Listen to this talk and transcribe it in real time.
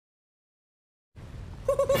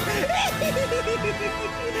Look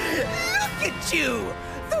at you!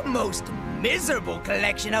 The most miserable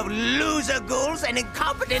collection of loser ghouls and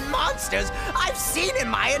incompetent monsters I've seen in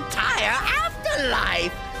my entire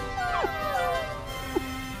afterlife!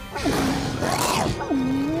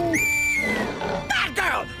 Bad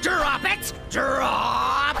girl! Drop it!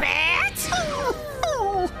 Drop it!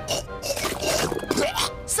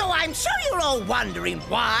 So I'm sure you're all wondering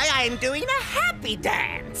why I'm doing a happy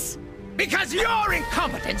dance. Because your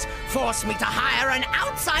incompetence forced me to hire an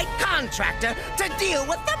outside contractor to deal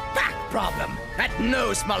with the back problem. At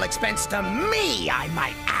no small expense to me, I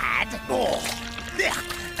might add.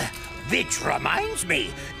 Which reminds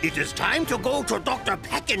me, it is time to go to Doctor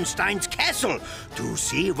Pacenstein's castle to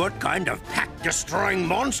see what kind of pack-destroying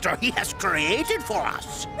monster he has created for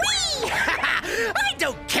us. Whee! I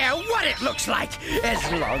don't care what it looks like, as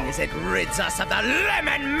long as it rids us of the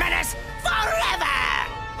Lemon Menace forever!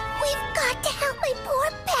 We've got to help my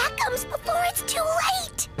poor Packums before it's too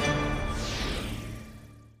late!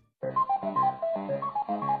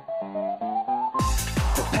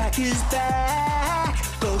 The Pack is back,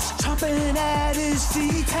 ghost chomping at his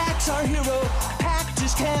feet. Pack's our hero, Pack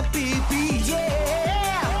just can't be beat,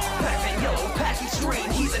 yeah! Pac-Man yellow,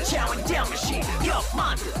 Pacenstein, he's a chowing down machine. Yup,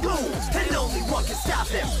 monster ghouls, and only one can stop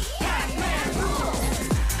them. Pac-Man rules!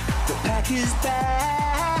 The Pack is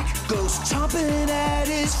back, ghost chomping at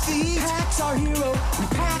his feet. Pack's our hero, and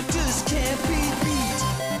Pack just can't be beat.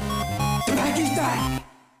 The Pack is back!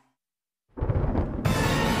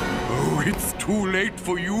 Oh, it's too late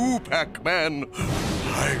for you, Pac-Man.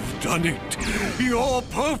 I've done it. Your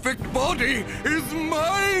perfect body is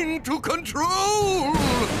mine to control.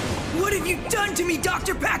 What have you done to me,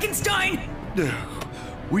 Doctor Pacenstein?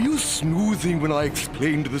 Were you snoozing when I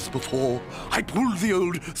explained this before? I pulled the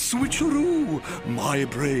old switcheroo. My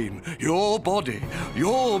brain, your body.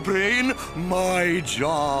 Your brain, my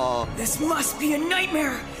jar. This must be a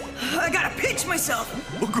nightmare. I gotta pinch myself.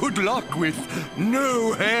 Good luck with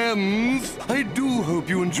no hands. I do hope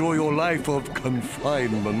you enjoy your life of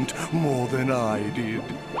confinement more than I did.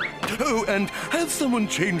 Oh, and have someone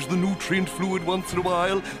change the nutrient fluid once in a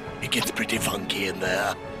while? It gets pretty funky in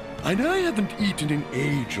there. I know I haven't eaten in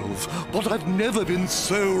ages, but I've never been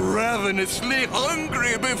so ravenously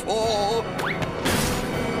hungry before.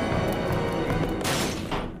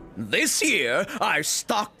 This year, I've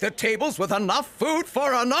stocked the tables with enough food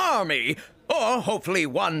for an army. Or hopefully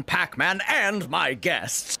one Pac-Man and my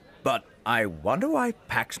guests. But I wonder why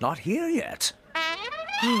Pac's not here yet.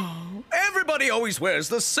 Everybody always wears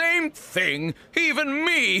the same thing, even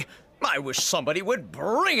me. I wish somebody would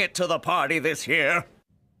bring it to the party this year.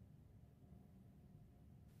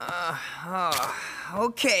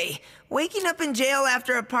 Okay. Waking up in jail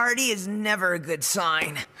after a party is never a good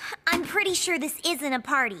sign. I'm pretty sure this isn't a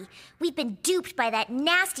party. We've been duped by that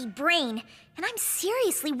nasty brain, and I'm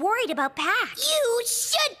seriously worried about Pac. You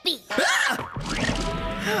should be!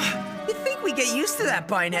 You'd think we'd get used to that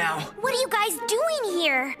by now. What are you guys doing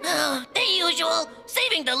here? The usual,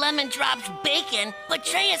 saving the lemon drops bacon, but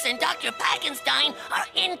Treyas and Dr. Pacenstein are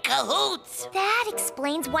in cahoots. That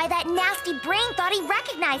explains why that nasty brain thought he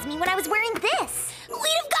recognized me when I was wearing this.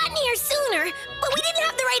 We'd have gotten here sooner, but we didn't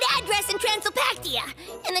have the right address in Transylpactia,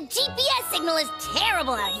 and the GPS signal is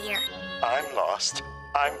terrible out here. I'm lost.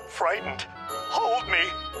 I'm frightened. Hold me.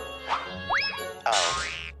 Ow.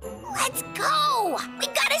 Let's go! We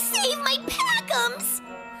gotta save my Packums!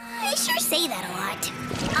 I sure say that a lot.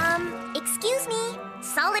 Excuse me?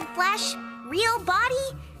 Solid flesh? Real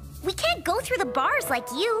body? We can't go through the bars like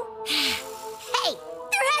you. Hey,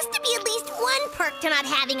 there has to be at least one perk to not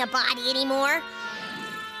having a body anymore.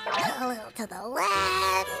 A little to the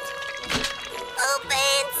left.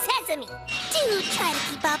 Open sesame. Do try to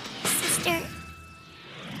keep up, sister.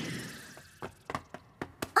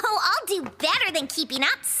 Oh, I'll do better than keeping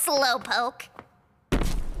up, slowpoke.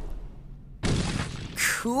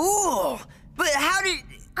 Cool. But how did...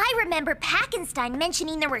 I remember Pacenstein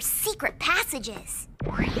mentioning there were secret passages.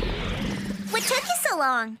 What took you so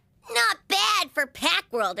long? Not bad for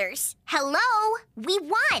Pack-Worlders. Hello, we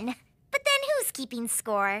won. But then who's keeping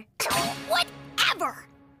score? Whatever.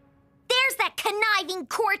 There's that conniving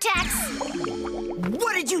Cortex.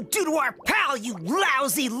 What did you do to our pal, you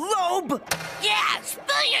lousy lobe? Yeah,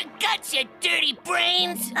 spill your guts, you dirty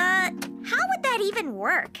brains. How would that even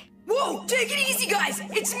work? Whoa, take it easy, guys.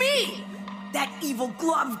 It's me. That evil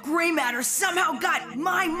glob of gray matter somehow got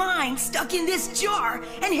my mind stuck in this jar,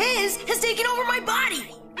 and his has taken over my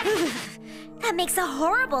body. That makes a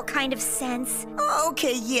horrible kind of sense.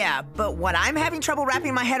 Okay, yeah, but what I'm having trouble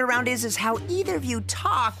wrapping my head around is how either of you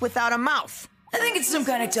talk without a mouth. I think it's some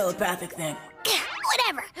kind of telepathic thing.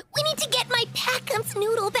 Whatever. We need to get my Pac-Man's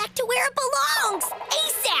noodle back to where it belongs.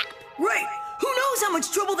 ASAP. Right. Who knows how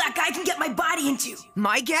much trouble that guy can get my body into?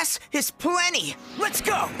 My guess is plenty. Let's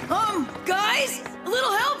go. Guys, a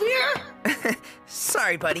little help here?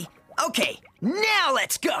 Sorry, buddy. Okay, now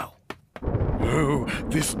let's go. Oh,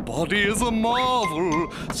 this body is a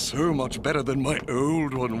marvel. So much better than my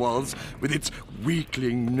old one was, with its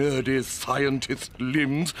weakling, nerdy scientist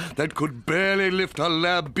limbs that could barely lift a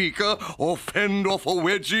lab beaker or fend off a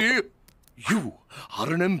wedgie. You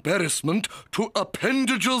are an embarrassment to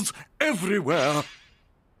appendages everywhere.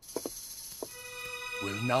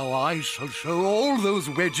 Well, now I shall show all those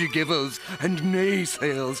wedgie givers and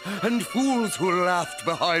naysayers and fools who laughed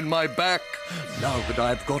behind my back. Now that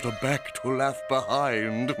I've got a back to laugh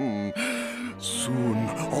behind, soon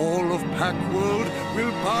all of Pac-World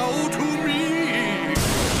will bow to me.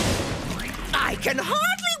 I can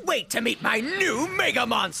hardly wait to meet my new Mega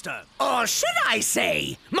Monster. Or should I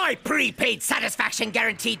say, my prepaid satisfaction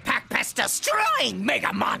guaranteed Pac-Pest destroying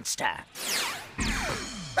Mega Monster.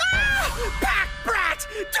 Pac-Brat!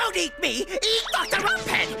 Don't eat me! Eat Dr.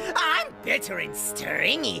 Rumphead! I'm bitter and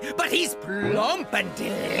stringy, but he's plump and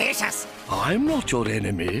delicious. I'm not your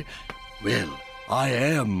enemy. Well, I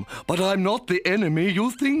am, but I'm not the enemy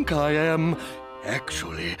you think I am.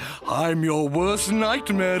 Actually, I'm your worst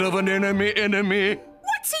nightmare of an enemy.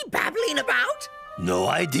 What's he babbling about? No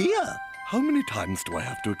idea. How many times do I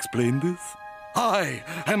have to explain this? I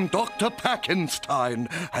am Doctor Pacenstein,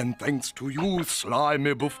 and thanks to you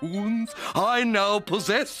slimy buffoons, I now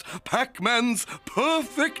possess Pac-Man's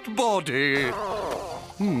perfect body.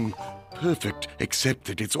 Perfect, except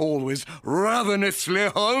that it's always ravenously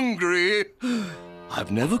hungry.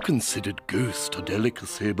 I've never considered ghost a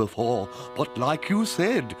delicacy before, but like you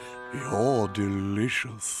said, you're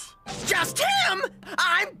delicious. Just him!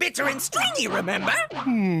 I'm bitter and stringy, remember?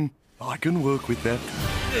 I can work with that.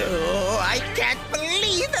 Oh, I can't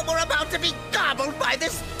believe that we're about to be gobbled by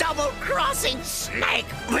this double-crossing snake.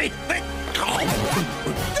 Wait.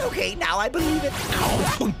 Okay, now I believe it.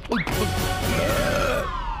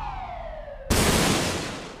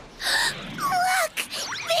 Look!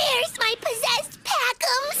 There's my possessed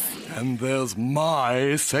Pac-Ums! And there's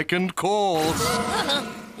my second course.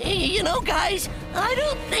 You know, guys, I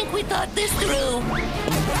don't think we thought this through.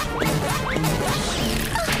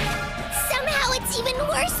 Somehow it's even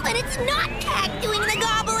worse when it's not Pac doing the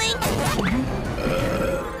gobbling.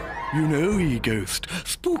 You know, E-Ghost,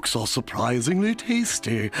 spooks are surprisingly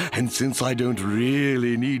tasty, and since I don't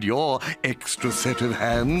really need your extra set of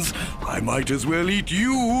hands, I might as well eat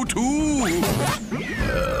you, too.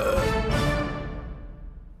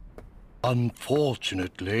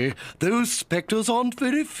 Unfortunately, those spectres aren't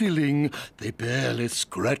very filling. They barely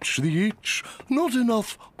scratch the itch. Not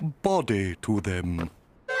enough body to them.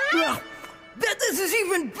 Well, bet this is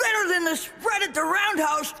even better than the spread at the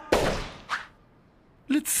roundhouse.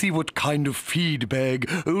 Let's see what kind of feed bag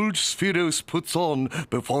old Spheros puts on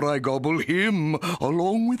before I gobble him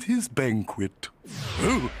along with his banquet.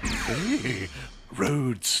 Oh, hey,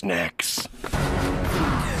 road snacks.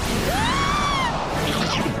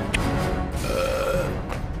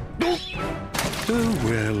 Oh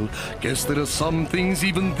well, guess there are some things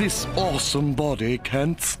even this awesome body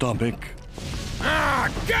can't stomach.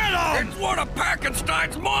 Get him! It's one of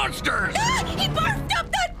Pacenstein's monsters! He barfed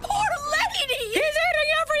up that poor lady! He's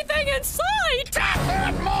eating everything in sight! Tap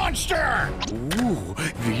that monster! Ooh,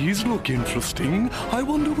 these look interesting. I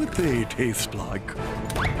wonder what they taste like.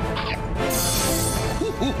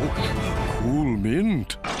 Ooh, cool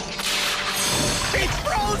mint. He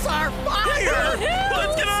throws our fire!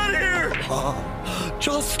 Let's get out of here! Ah,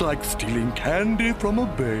 just like stealing candy from a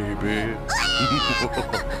baby.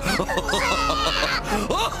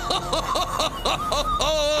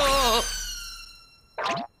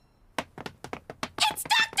 It's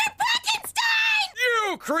Dr. Pacenstein!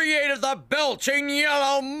 You created the belching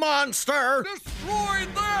yellow monster! Destroy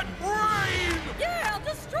that brain! Yeah,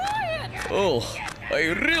 destroy it! Oh,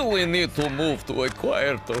 I really need to move to a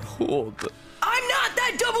quieter hood. I'm not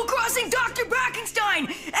that double-crossing Dr. Pacenstein,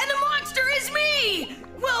 and the monster is me!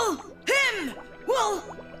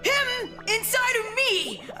 Him inside of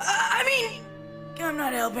me! I'm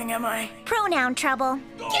not helping, am I? Pronoun trouble.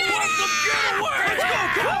 Get away!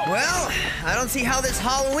 Well, I don't see how this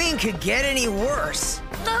Halloween could get any worse.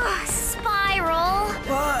 Ugh, Spiral.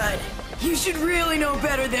 Bud, you should really know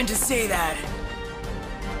better than to say that.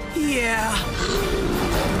 Yeah.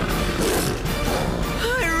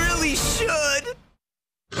 I really should.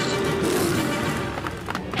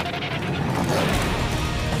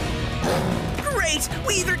 Great!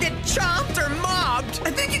 We either get chopped or mobbed.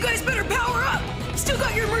 I think you guys better power up. Still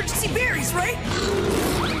got your emergency berries, right?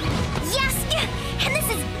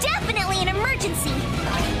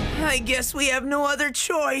 I guess we have no other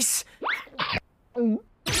choice.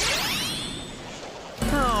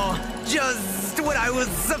 Oh, just what I was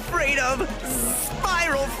afraid of.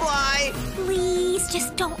 Spiral fly. Please,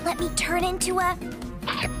 just don't let me turn into a...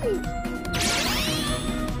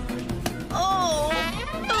 Oh,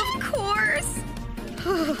 of course.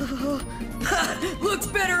 Looks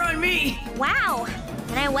better on me. Wow,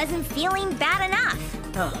 and I wasn't feeling bad enough.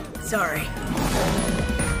 Oh, sorry.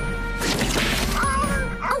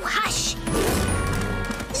 Oh, hush.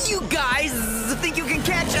 You guys think you can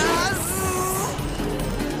catch us?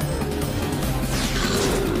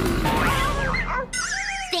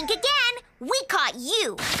 Think again. We caught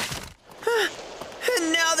you.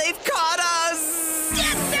 And now they've caught us.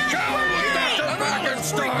 Get that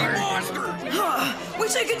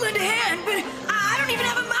Wish I could lend a hand, but I don't even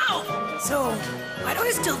have a mouth. So, why do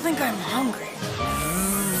I still think I'm hungry?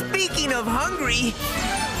 Speaking of hungry,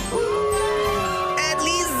 at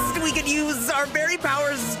least we could use our berry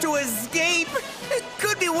powers to escape. It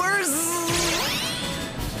could be worse.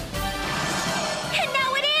 And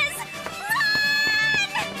now it is.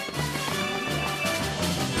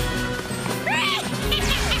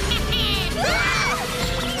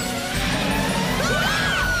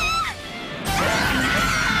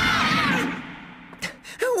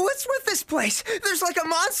 What's with this place? There's like a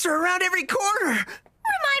monster around every corner.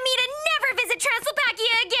 Remind me to never visit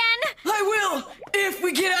Transylpania again. I will, if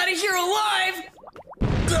we get out of here alive.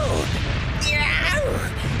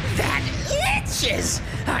 That itches!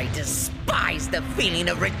 I despise the feeling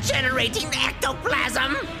of regenerating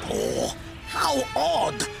ectoplasm! Oh, how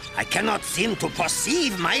odd! I cannot seem to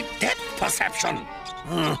perceive my depth perception.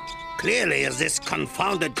 Clearly, as this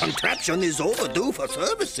confounded contraption is overdue for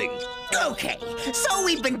servicing. Okay, so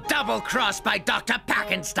we've been double-crossed by Doctor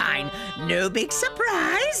Pacenstein. No big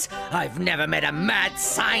surprise. I've never met a mad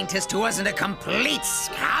scientist who wasn't a complete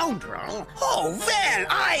scoundrel. Oh, well,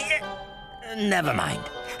 never mind.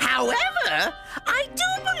 However, I do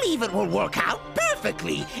believe it will work out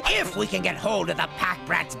perfectly if we can get hold of the Pac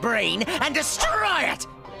Brat's brain and destroy it.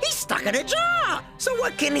 He's stuck in a jar, so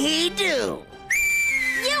what can he do?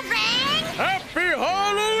 You rang? Happy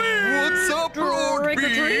Halloween! What's up,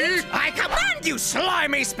 Roadbeat? I command you,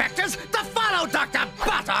 slimy specters, to follow Dr.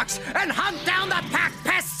 Buttocks and hunt down the Pac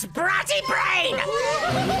Pest's bratty brain!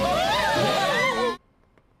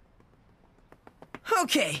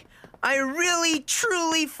 Okay, I really,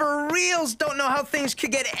 truly, for reals don't know how things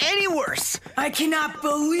could get any worse. I cannot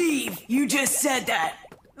believe you just said that.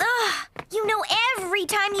 Ugh, you know every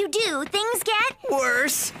time you do, things get...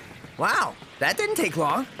 Worse? Wow, that didn't take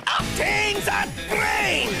long. Obtain that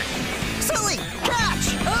brain! Silly,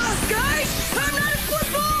 catch! Guys, I'm not a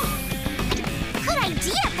football! Good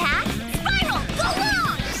idea, Pac. Spiral, go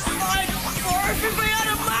long! I'm far from my out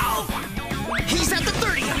of mouth! He's at the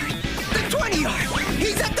 30-yard, the 20-yard,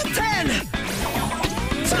 he's at the 10!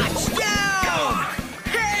 Touchdown!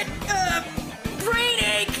 Head, brain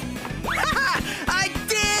ache! I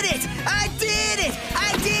did it! I did it!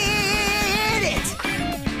 I did it!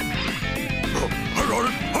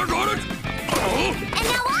 I got it! And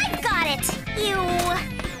now I've got it! Ew.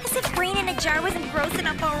 As if brain in a jar wasn't gross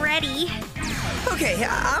enough already. Okay,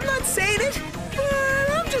 I'm not saying it.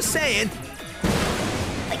 I'm just saying.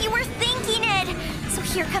 But you were thinking it. So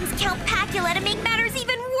here comes Count Pacula to make matters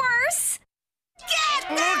even worse. Get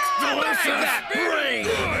That brain!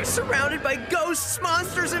 Surrounded by ghosts,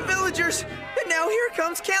 monsters, and villagers. And now here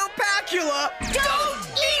comes Count Pacula. Don't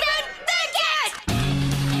even think it!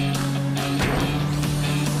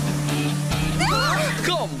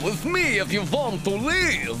 Come with me if you want to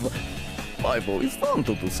live. I've always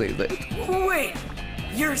wanted to say that. Wait,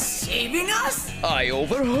 you're saving us? I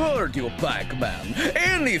overheard you, Pac-Man.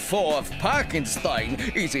 Any foe of Pacenstein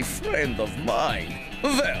is a friend of mine.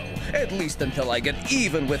 Well, at least until I get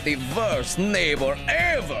even with the worst neighbor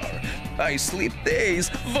ever. I sleep days,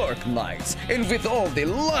 work nights, and with all the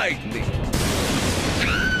lightning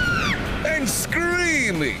and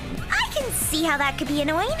screaming I can see how that could be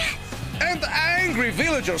annoying. and angry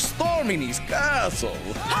villagers storming his castle.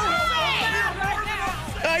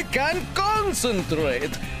 I can't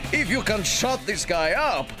concentrate. If you can shut this guy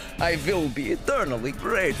up, I will be eternally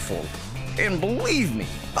grateful. And believe me,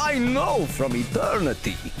 I know from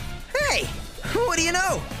eternity. Hey, what do you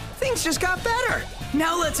know? Things just got better.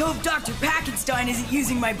 Now let's hope Dr. Pacenstein isn't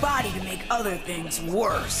using my body to make other things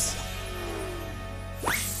worse.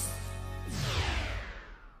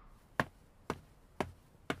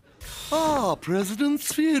 Ah, President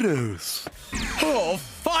Spheros. Oh,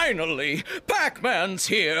 finally! Pac-Man's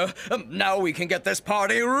here! Now we can get this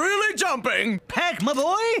party really jumping! Pac, my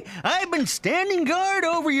boy, I've been standing guard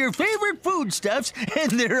over your favorite foodstuffs,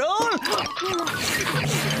 and they're all...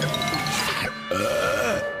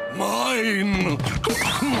 Mine!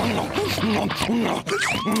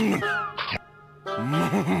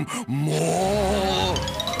 More!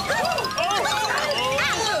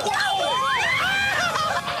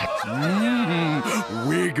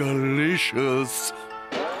 Wiggalicious!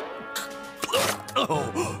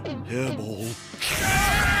 Oh, hairball.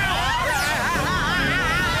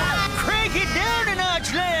 Crank it down a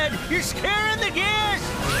notch, lad! You're scaring the guests!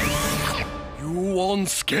 You want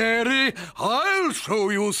scary? I'll show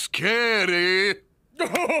you scary!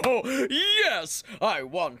 Oh, yes! I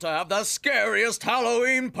want to have the scariest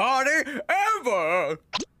Halloween party ever!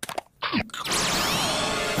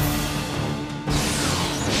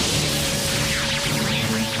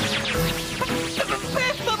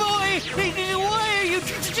 My boy! Why are you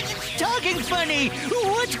talking funny?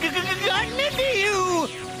 What's gotten into you?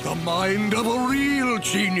 The mind of a real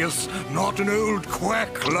genius, not an old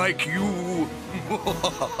quack like you.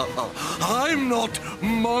 I'm not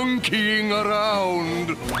monkeying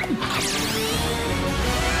around.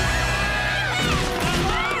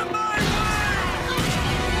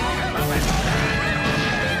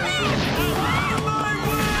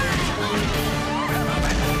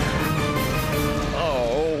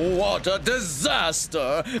 Oh, what a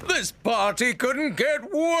disaster! This party couldn't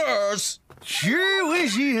get worse! Sure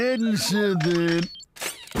wish he hadn't said that.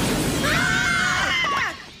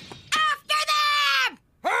 After them!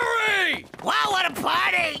 Hurry! Wow, what a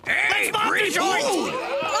party! Hey, Let's mop the joint!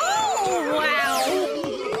 Oh, wow!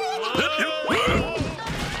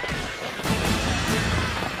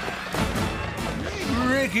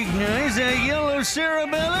 Recognize that yellow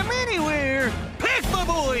cerebellum anywhere. Pac, my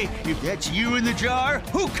boy! If that's you in the jar,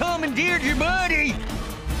 who commandeered your body?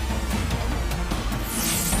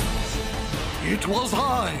 It was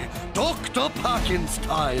I, Doctor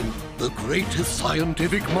Pacenstein, the greatest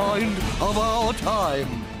scientific mind of our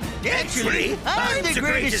time. Actually, I'm the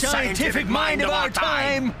greatest scientific mind of our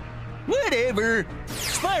time. Whatever.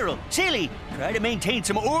 Spiral, Silly, try to maintain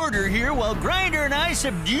some order here while Grinder and I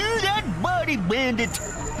subdue that body bandit.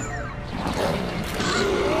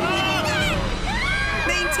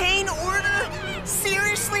 Maintain order?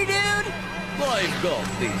 Seriously, dude? I've got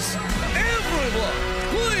this. Everyone,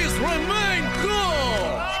 please remain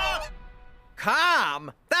calm!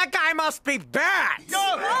 Calm? That guy must be bad!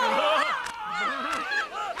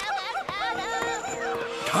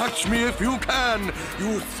 Catch me if you can,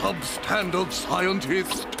 you substandard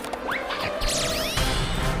scientist.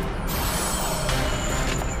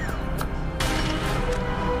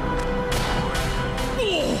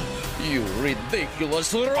 Oh, you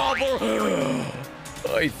ridiculous robber!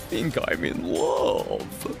 I think I'm in love.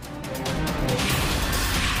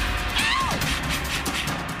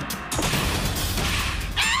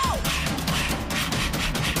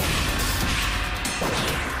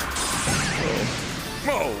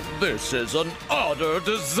 Oh, this is an utter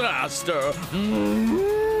disaster.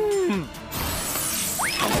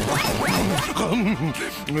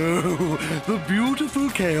 Oh, the beautiful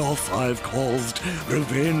chaos I've caused.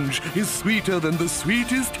 Revenge is sweeter than the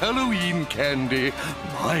sweetest Halloween candy.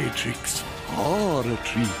 My tricks are a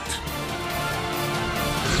treat.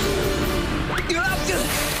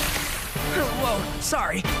 Whoa,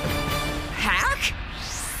 sorry. Hack?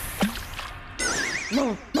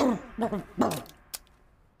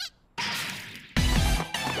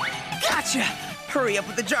 Gotcha! Hurry up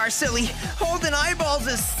with the jar, Silly. Holding eyeballs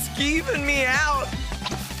is skeeving me out.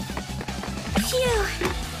 Phew.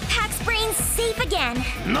 Pac's brain's safe again.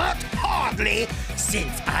 Not hardly,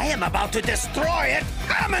 since I am about to destroy it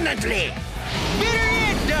permanently. Better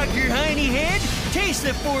yet, Dr. Hineyhead. Taste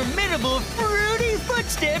the formidable fruity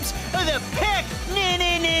footsteps of the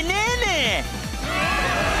Pac-Na-Na-Na-Na-Na.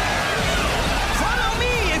 Follow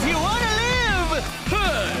me if you want to live.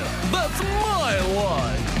 Hey, that's my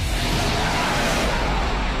line.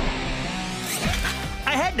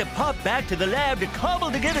 I had to pop back to the lab to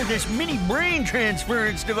cobble together this mini brain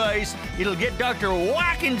transference device. It'll get Dr.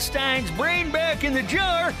 Pacenstein's brain back in the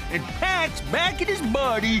jar and Pac's back in his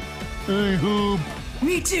body. I hope.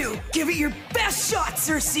 Me too. Give it your best shot,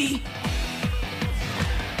 Cersei.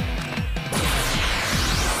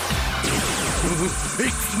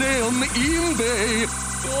 Ixnay on eBay.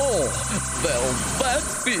 Oh, well, that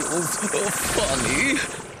feels funny.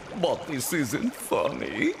 But this isn't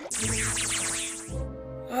funny.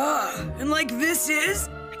 And like this is?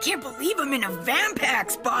 can't believe I'm in a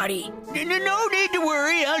Vampax body. No need to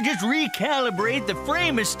worry. I'll just recalibrate the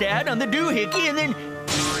framostat on the doohickey, and then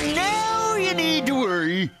now you need to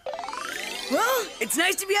worry. Well, it's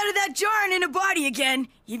nice to be out of that jar and in a body again,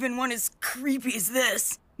 even one as creepy as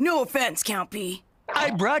this. No offense, Count P. I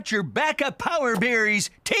brought your backup power berries.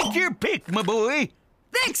 Take your pick, my boy.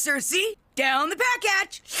 Thanks, Cersei. Down the pack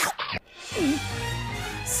hatch.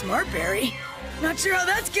 Smart berry. Not sure how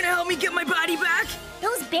that's gonna help me get my body back.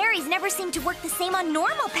 Those berries never seem to work the same on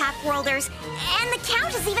normal pack-worlders, and the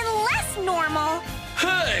Count is even less normal.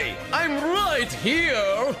 Hey, I'm right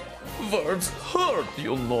here. Words hurt,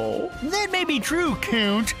 you know. That may be true,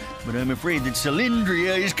 Count, but I'm afraid that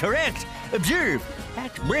Cylindria is correct. Observe,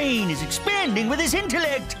 Pac's brain is expanding with his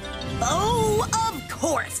intellect. Oh, of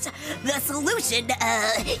course. The solution,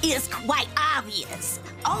 is quite obvious.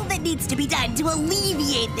 All that needs to be done to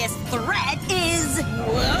alleviate this threat is...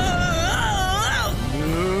 Whoa!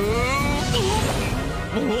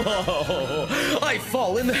 I've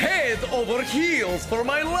fallen head over heels for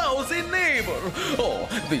my lousy neighbor. Oh,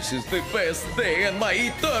 this is the best day in my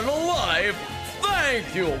eternal life.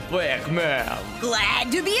 Thank you, Pac-Man.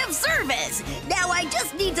 Glad to be of service. Now I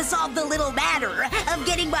just need to solve the little matter of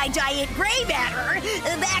getting my giant gray matter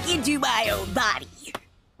back into my own body.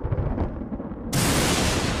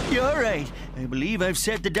 You're right. I believe I've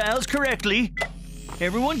set the dials correctly.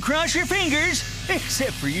 Everyone cross your fingers,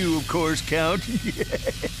 except for you, of course, Count.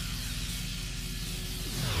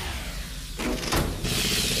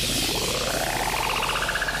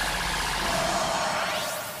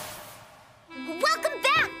 Welcome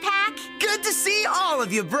back, Pac! Good to see all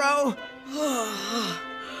of you, bro.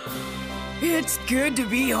 It's good to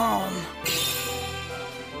be home.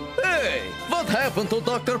 Hey, what happened to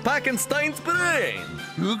Doctor Pacenstein's brain?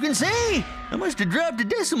 Who can say? I must have dropped a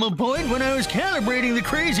decimal point when I was calibrating the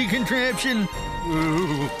crazy contraption.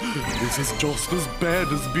 Oh, this is just as bad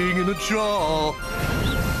as being in a jar.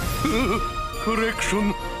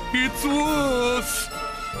 Correction, it's worse.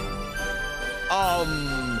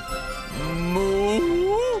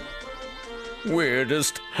 Moo?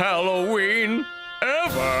 Weirdest Halloween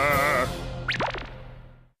ever.